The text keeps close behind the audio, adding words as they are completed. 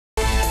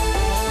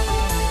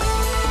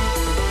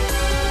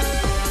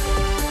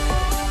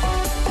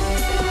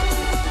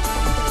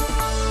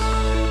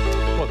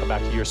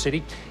your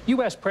city.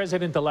 U.S.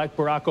 President-elect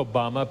Barack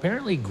Obama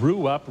apparently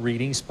grew up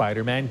reading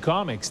Spider-Man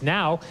comics.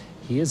 Now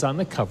he is on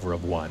the cover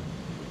of one.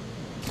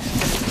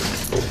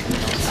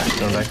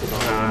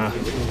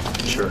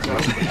 Sure.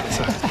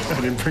 I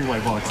didn't bring my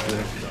box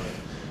today.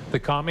 The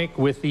comic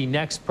with the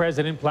next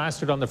president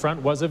plastered on the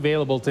front was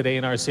available today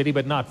in our city,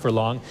 but not for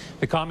long.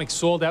 The comic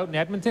sold out in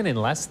Edmonton in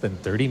less than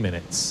 30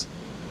 minutes.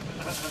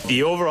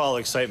 The overall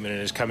excitement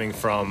is coming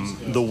from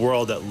the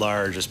world at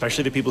large,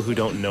 especially the people who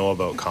don't know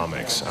about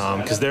comics,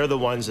 because they're the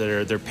ones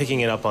that they're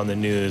picking it up on the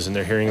news and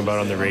they're hearing about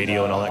it on the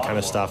radio and all that kind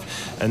of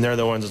stuff. And they're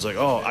the ones that's like,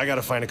 oh, I got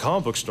to find a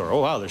comic book store.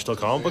 Oh, wow, there's still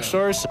comic book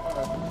stores?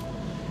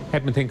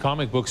 Edmonton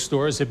comic book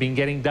stores have been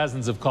getting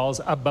dozens of calls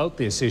about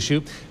this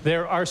issue.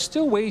 There are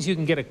still ways you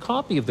can get a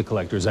copy of the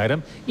collector's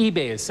item.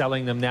 eBay is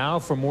selling them now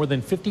for more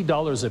than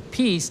 $50 a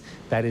piece.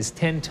 That is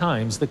 10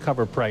 times the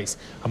cover price.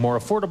 A more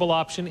affordable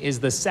option is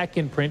the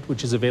second print,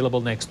 which is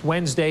available next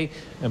Wednesday,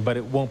 but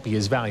it won't be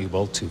as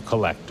valuable to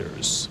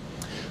collectors.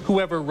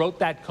 Whoever wrote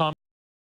that comic